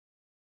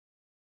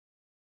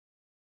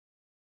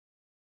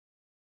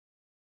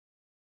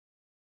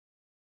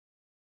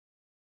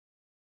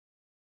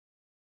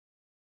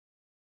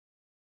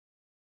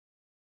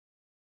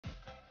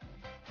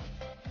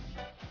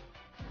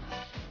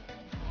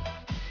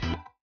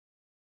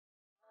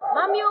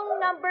Ma'am,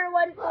 yung number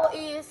 1 po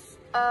is,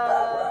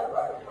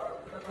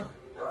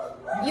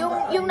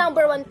 yung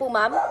number 1 po,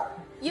 ma'am.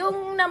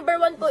 Yung number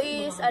 1 po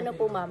is, ano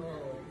po, ma'am?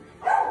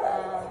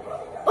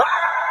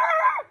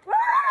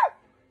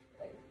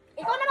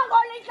 Ikaw naman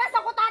college class,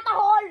 ako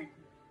tatahol!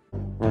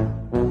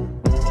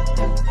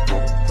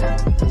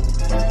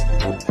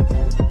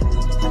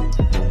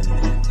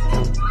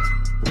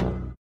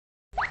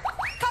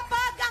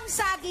 Kapag ang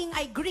saging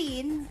ay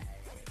green,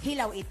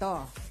 hilaw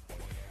ito.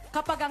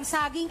 Kapag ang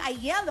saging ay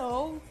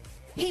yellow,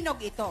 hinog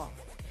ito.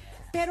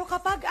 Pero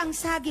kapag ang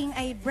saging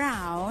ay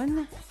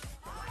brown,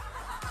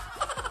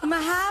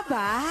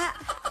 mahaba,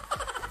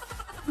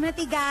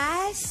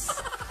 matigas,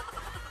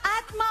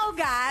 at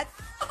maugat,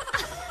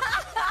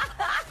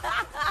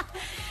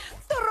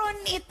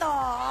 turon ito.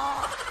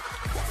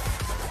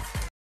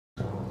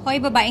 Hoy,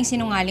 babaeng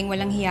sinungaling,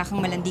 walang hiya kang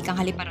malandi kang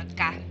haliparot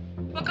ka.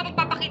 Huwag ka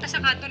magpapakita sa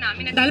kanto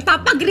namin dahil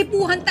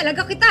papagripuhan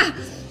talaga kita.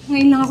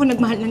 Ngayon lang ako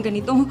nagmahal ng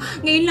ganito.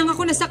 Ngayon lang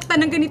ako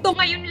nasaktan ng ganito.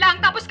 Ngayon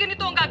lang, tapos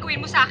ganito ang gagawin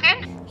mo sa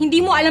akin?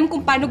 Hindi mo alam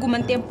kung paano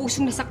gumanti ang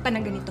pusong nasaktan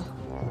ng ganito.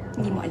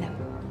 Hindi mo alam.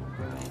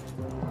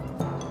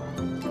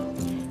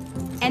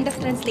 End of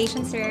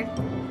translation, sir.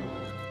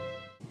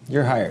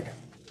 You're hired.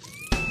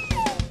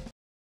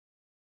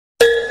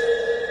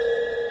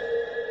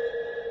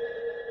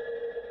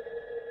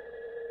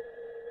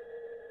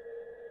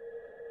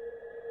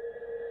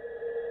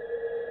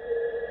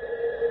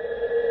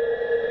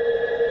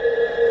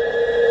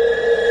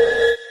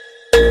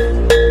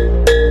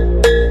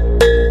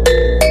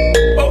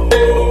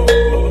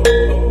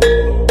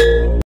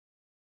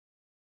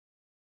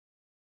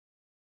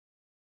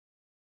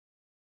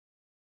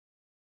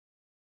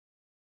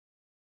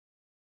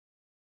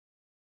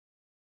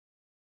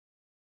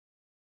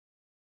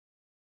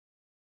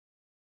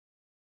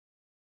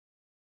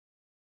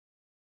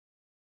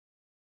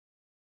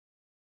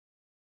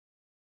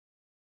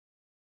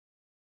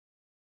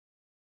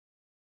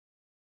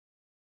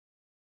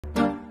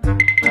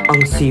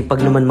 Ang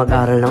sipag naman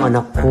mag-aral ng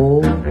anak ko.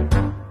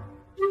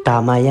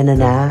 Tama yan,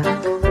 anak.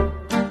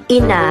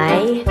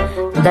 Inay,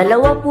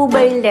 dalawa po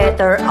ba yung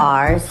letter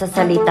R sa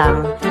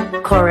salitang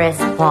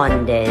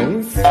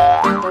correspondence?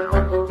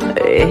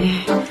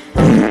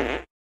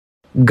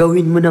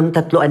 Gawin mo ng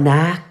 3,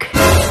 anak.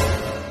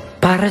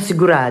 Para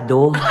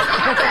sigurado.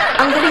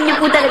 Ang galing niyo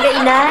po talaga,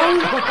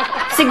 Inay.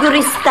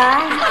 Sigurista.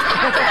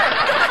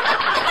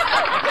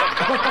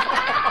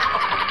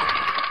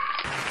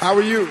 How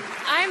are you?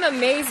 I'm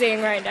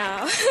amazing right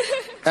now.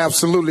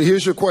 Absolutely.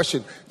 Here's your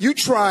question. You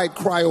tried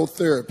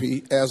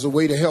cryotherapy as a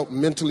way to help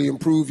mentally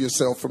improve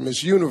yourself from Miss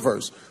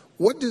Universe.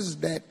 What does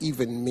that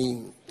even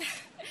mean?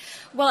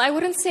 Well, I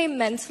wouldn't say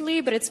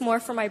mentally, but it's more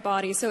for my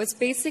body. So it's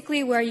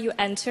basically where you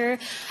enter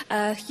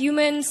a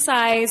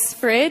human-sized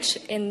fridge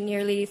in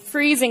nearly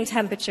freezing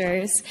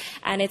temperatures,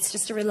 and it's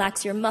just to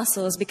relax your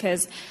muscles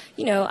because,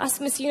 you know, us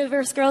Miss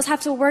Universe girls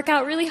have to work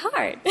out really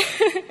hard.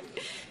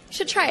 You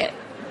should try it.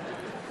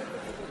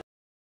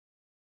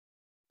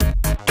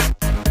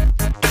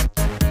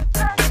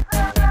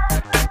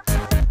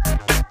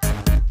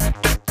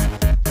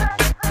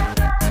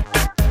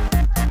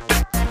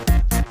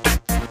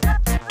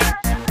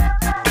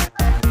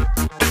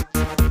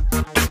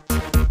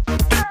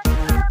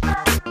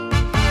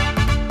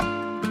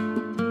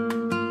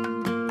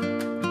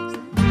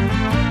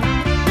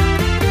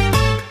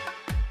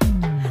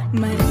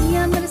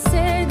 Maria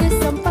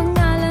Mercedes ang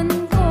pangalan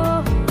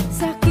ko.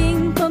 Sa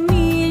aking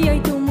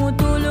pamilya'y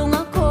tumutulong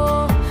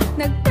ako.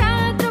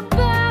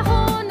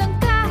 Nagtatrabaho ng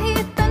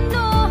kahit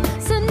ano.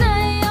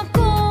 Sanay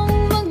akong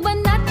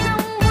magbanat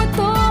ng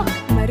buto.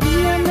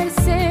 Maria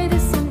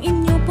Mercedes ang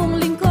inyo pong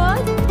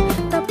lingkod.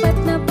 Tapat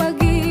na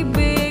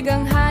pag-ibig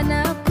ang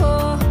hanap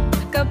ko.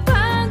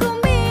 Kapag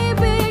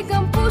umibig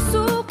ang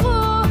puso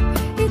ko,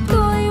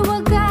 ito'y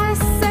wagas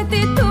at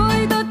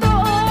ito'y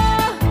totoo.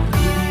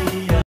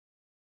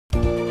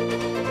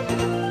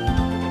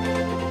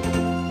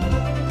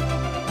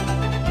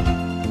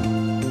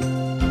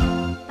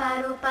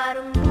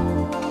 Paru-parong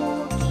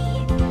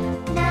bukid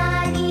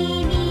na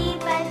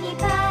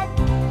lilipat-lipat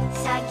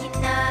sa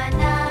gitna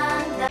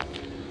ng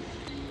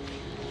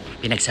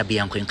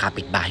Pinagsabihan ko yung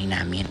kapitbahay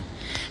namin.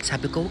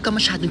 Sabi ko, huwag ka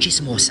masyadong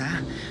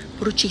chismosa.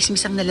 Puro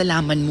chismis ang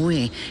nalalaman mo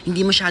eh.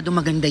 Hindi masyadong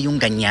maganda yung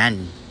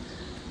ganyan.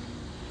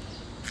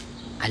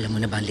 Alam mo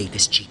na ba ang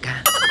latest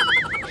chika?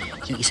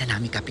 Yung isa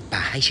namin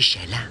kapitbahay, si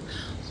Sheila,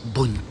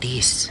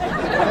 buntis.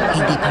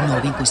 Hindi pa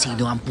knowing kung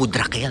sino ang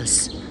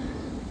pudrakels.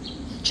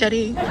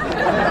 Charing.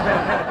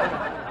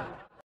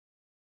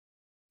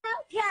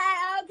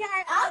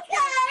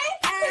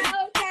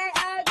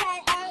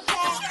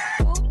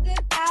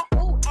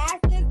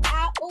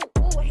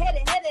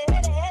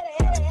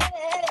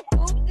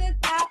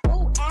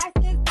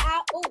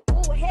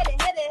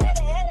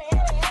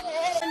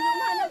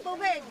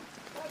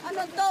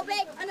 Anong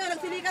tubig? Ano,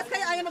 nagsilikas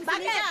kayo? Ayaw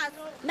magsilikas?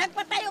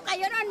 Nagpatayo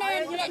kayo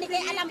nun, hindi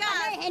kayo alam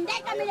kami. Hindi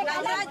kami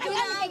nag-alam. Radyo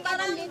na ang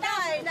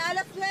barangay na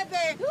alas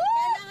 9.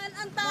 Kailangan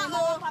ang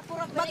tao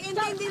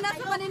mag-intindi na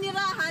sa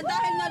maninirahan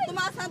dahil na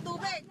tumaas ang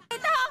tubig.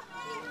 Ito!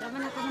 Tama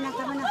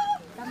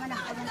na.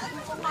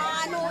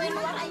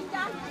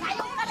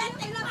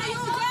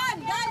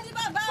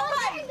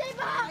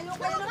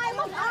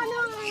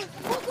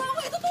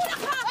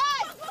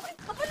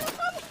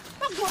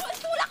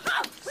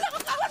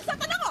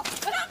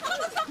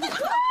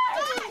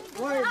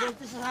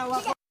 ito sa hawa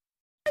ko.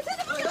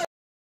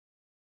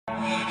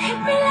 Hit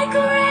me like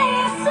a ray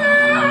of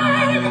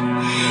sun,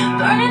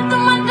 burning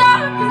through my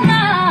dark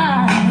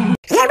night.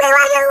 Hit me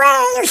like a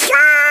ray of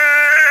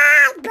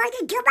sun,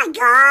 burning through my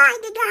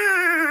dark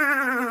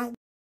night.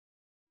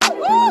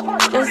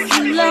 Just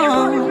as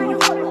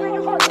long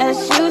as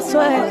you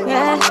twerk,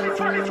 yeah,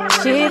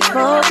 she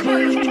for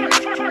me.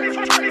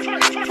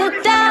 So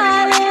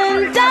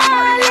darling,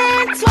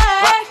 darling,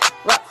 twerk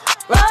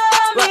for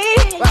me,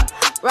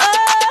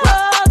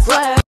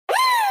 twerk.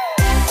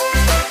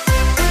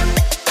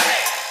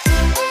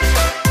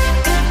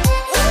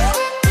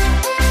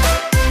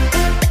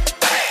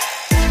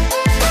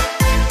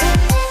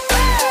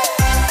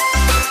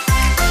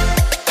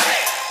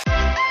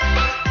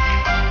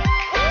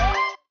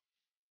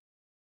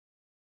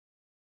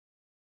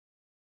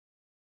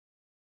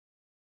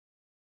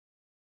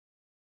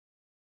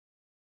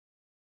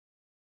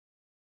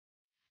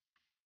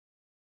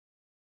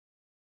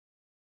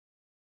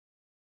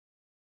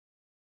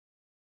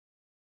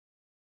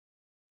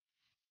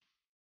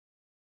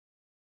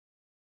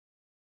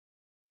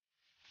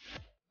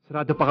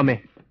 Sarado pa kami.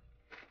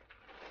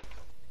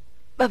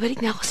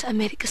 Babalik na ako sa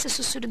Amerika sa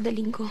susunod na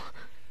linggo.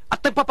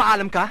 At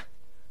nagpapaalam ka?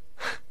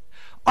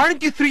 Aren't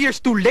you 3 years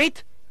too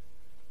late?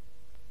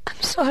 I'm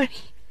sorry.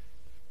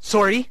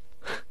 Sorry?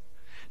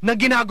 Na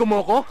ginago mo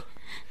ko?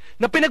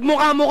 Na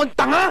pinagmukha mo kong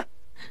tanga?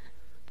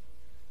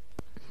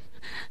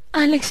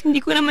 Alex,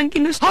 hindi ko naman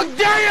ginusto. How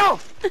dare you!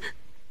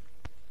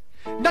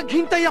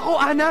 Naghintay ako,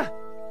 Ana.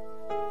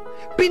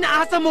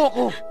 Pinaasa mo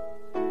ko.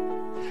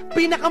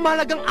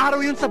 Pinakamalagang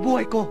araw yun sa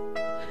buhay ko.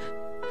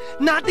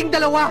 Nating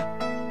dalawa.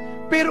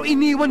 Pero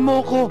iniwan mo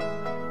ko.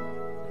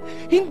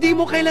 Hindi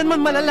mo kailanman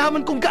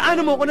malalaman kung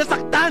gaano mo ako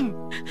nasaktan.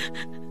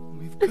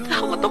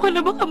 Natakot ako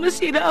na baka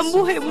masira ang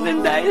buhay mo nang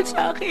dahil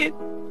sa akin.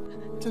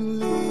 To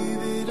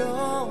leave it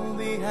all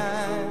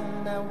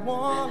behind, I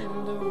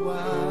wonder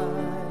why.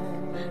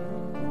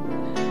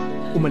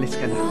 Umalis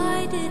ka na.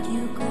 Why did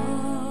you go?